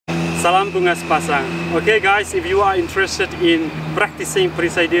Salam, Bunga, Sepasang. Okay guys, if you are interested in practicing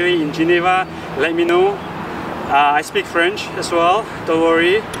Perisai Diri in Geneva, let me know. I speak French as well, don't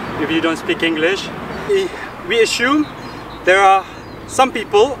worry if you don't speak English. We assume there are some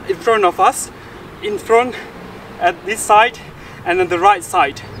people in front of us, in front at this side and on the right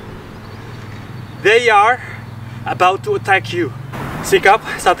side. They are about to attack you. Sikap,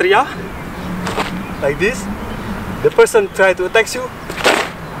 Satria, like this. The person try to attack you,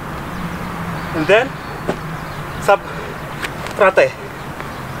 and then sab prate,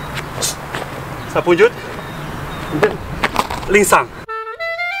 sapunjut, and then lingsang.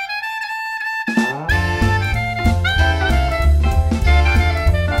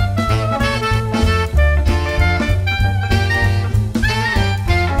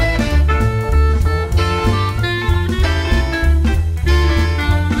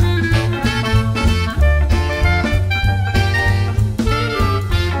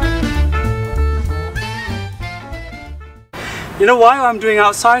 You know why I'm doing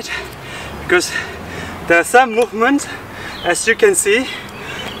outside? Because there are some movements, as you can see.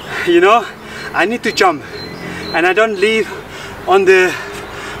 You know, I need to jump, and I don't live on the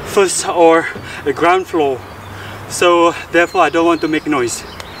first or the ground floor, so therefore I don't want to make noise.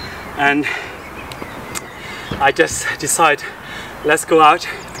 And I just decide, let's go out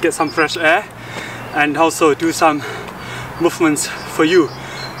to get some fresh air and also do some movements for you,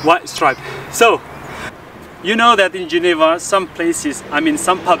 white stripe. So you know that in Geneva, some places,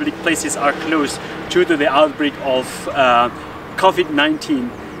 some public places are closed due to the outbreak of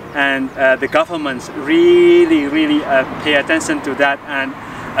COVID-19, and the government really pay attention to that and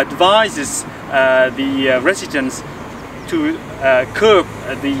advises the residents to curb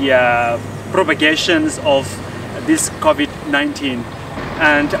the propagations of this COVID-19.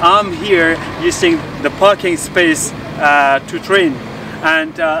 And I'm here using the parking space to train.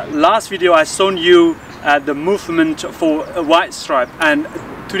 And last video I shown you the movement for a white stripe, and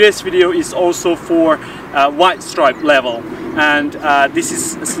today's video is also for white stripe level, and this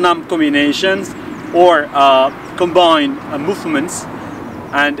is Salam combinations or combined movements,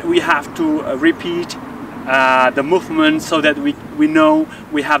 and we have to repeat the movement so that we know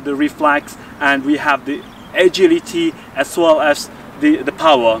we have the reflex and we have the agility as well as the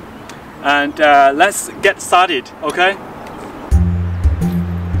power. And let's get started, okay?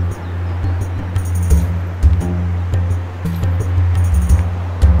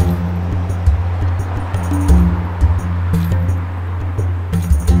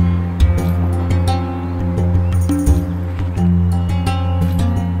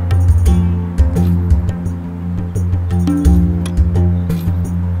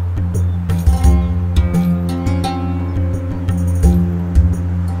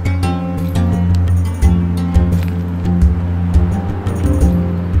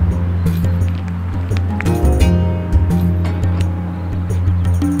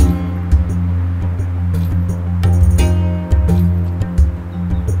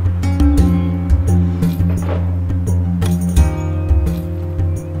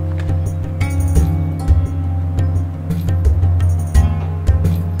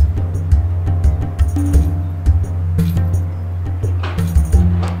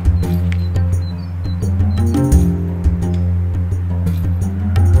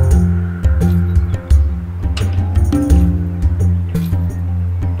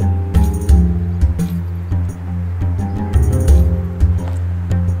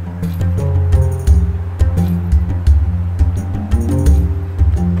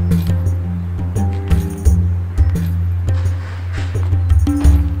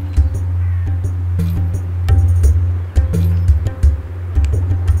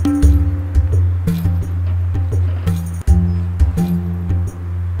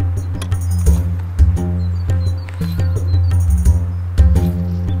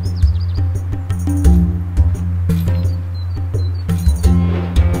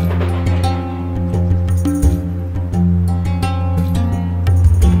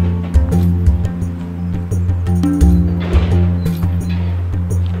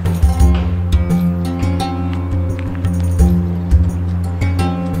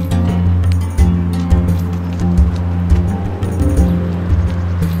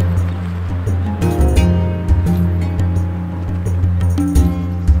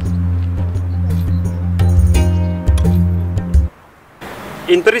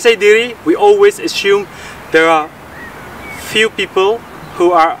 In Perisai Diri, we always assume there are few people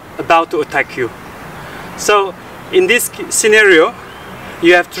who are about to attack you. So in this scenario,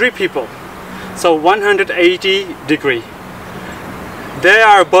 you have 3 people, so 180 degrees. They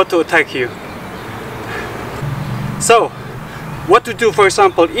are about to attack you. So what to do, for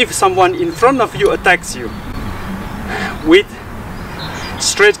example, if someone in front of you attacks you with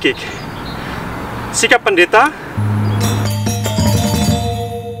straight kick. Sikap pendeta,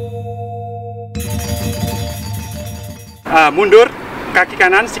 mundur, kaki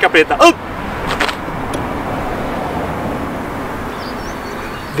kanan, sikap pendeta. Up.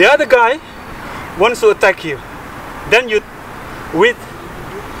 The other guy wants to attack you, then you with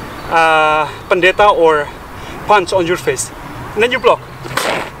pendeta or punch on your face, and then you block.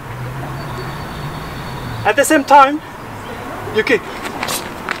 At the same time, you kick,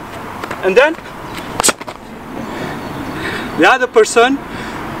 and then the other person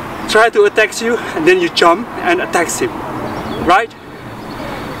try to attack you, and then you jump and attacks him, right?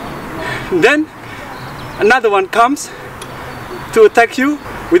 And then another one comes to attack you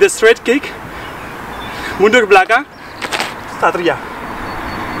with a straight kick, mundur ke belakang, satria,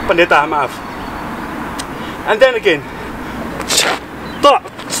 pendeta, maaf. And then again, tolak,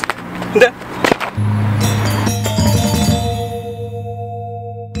 and then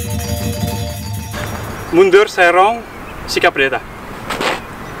mundur, serong, sikap pendeta.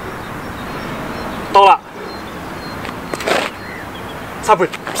 Tolak,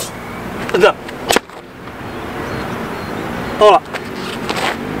 sabut, tendang, tolak,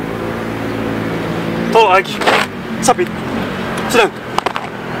 tolak lagi, sabit, sedang.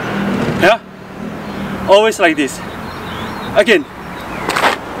 Yeah, always like this. Again.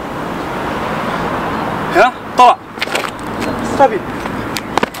 Yeah, tolak, sabit,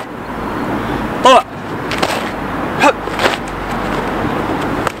 tolak.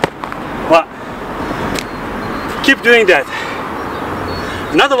 Well, keep doing that.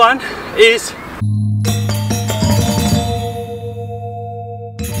 Another one is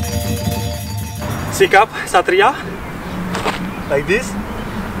sikap satria, like this.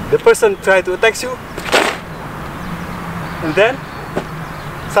 The person try to attack you, and then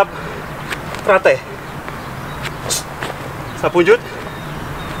sab prate, sapunjut,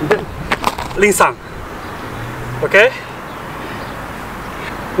 and then lingsang. Okay?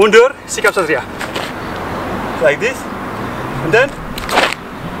 Mundur, sikap satria, like this, and then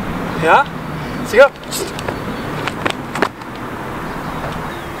yeah, sikap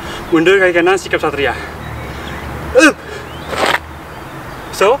mundur, kaki kanan, sikap satria.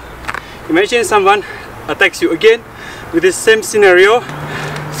 So imagine someone attacks you again with the same scenario.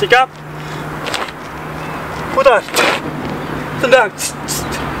 Sikap, putar, tendang,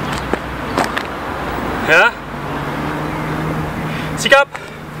 ya, sikap,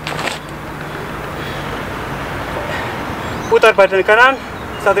 putar badan kanan,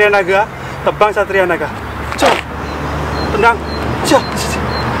 satria naga, tebang satria naga, cok, tendang, cok.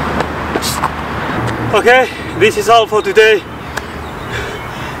 Okay, this is all for today.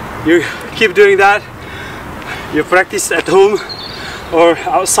 You keep doing that. You practice at home or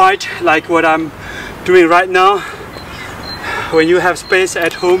outside, like what I'm doing right now. When you have space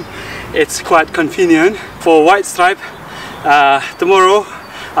at home, it's quite convenient. For white stripe, tomorrow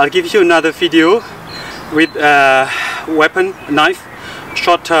I'll give you another video with a weapon, knife,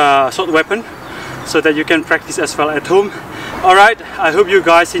 short weapon, so that you can practice as well at home. Alright, I hope you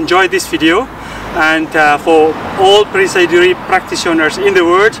guys enjoyed this video. And for all Perisai Diri practitioners in the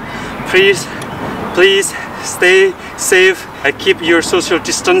world, please stay safe and keep your social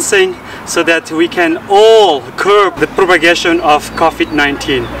distancing so that we can all curb the propagation of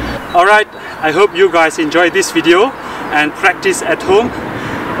COVID-19. Alright, I hope you guys enjoyed this video and practice at home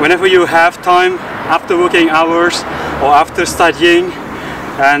whenever you have time after working hours or after studying,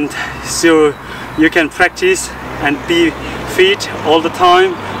 and so you can practice and be fit all the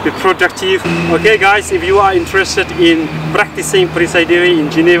time, be productive. Okay guys, if you are interested in practicing Perisai Diri in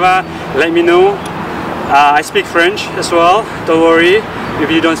Geneva, let me know. I speak French as well, don't worry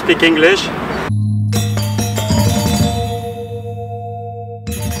if you don't speak English.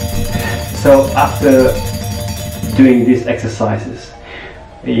 So after doing these exercises,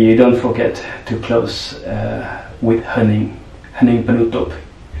 you don't forget to close with hening penutup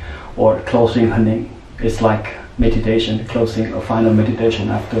or closing hening. It's like meditation, closing or final meditation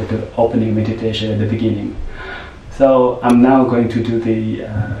after the opening meditation at the beginning. So I'm now going to do the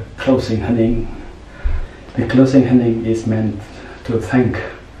closing hening. The closing hening is meant to thank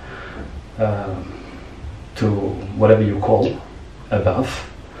to whatever you call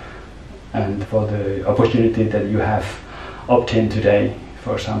above, and for the opportunity that you have obtained today,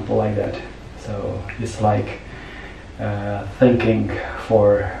 for example, like that. So it's like thanking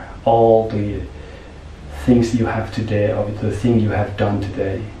for all the things you have today, or the thing you have done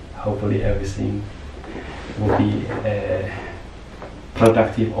today. Hopefully everything will be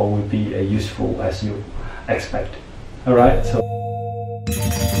productive or will be useful as you expect. Alright, so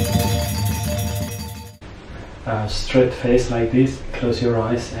Straight face like this, close your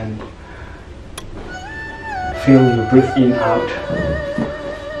eyes and feel your breath in out,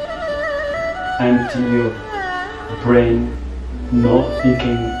 and your brain not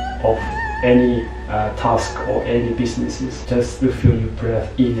thinking of any task or any businesses, just to feel your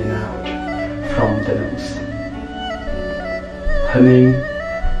breath in and out from the nose. Hening.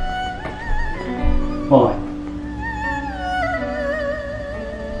 1.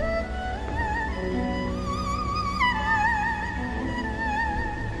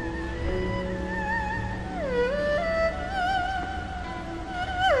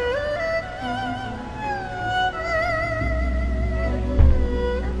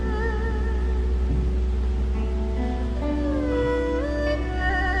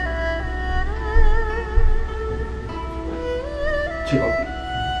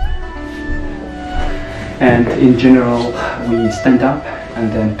 And in general, we stand up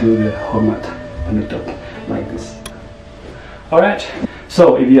and then do the hormat penutup like this. Alright,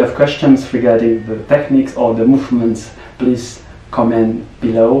 so if you have questions regarding the techniques or the movements, please comment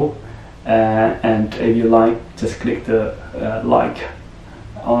below. And if you like, just click the like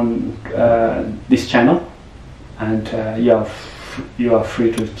on this channel, and you are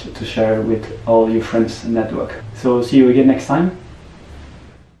free to share with all your friends' network. So see you again next time.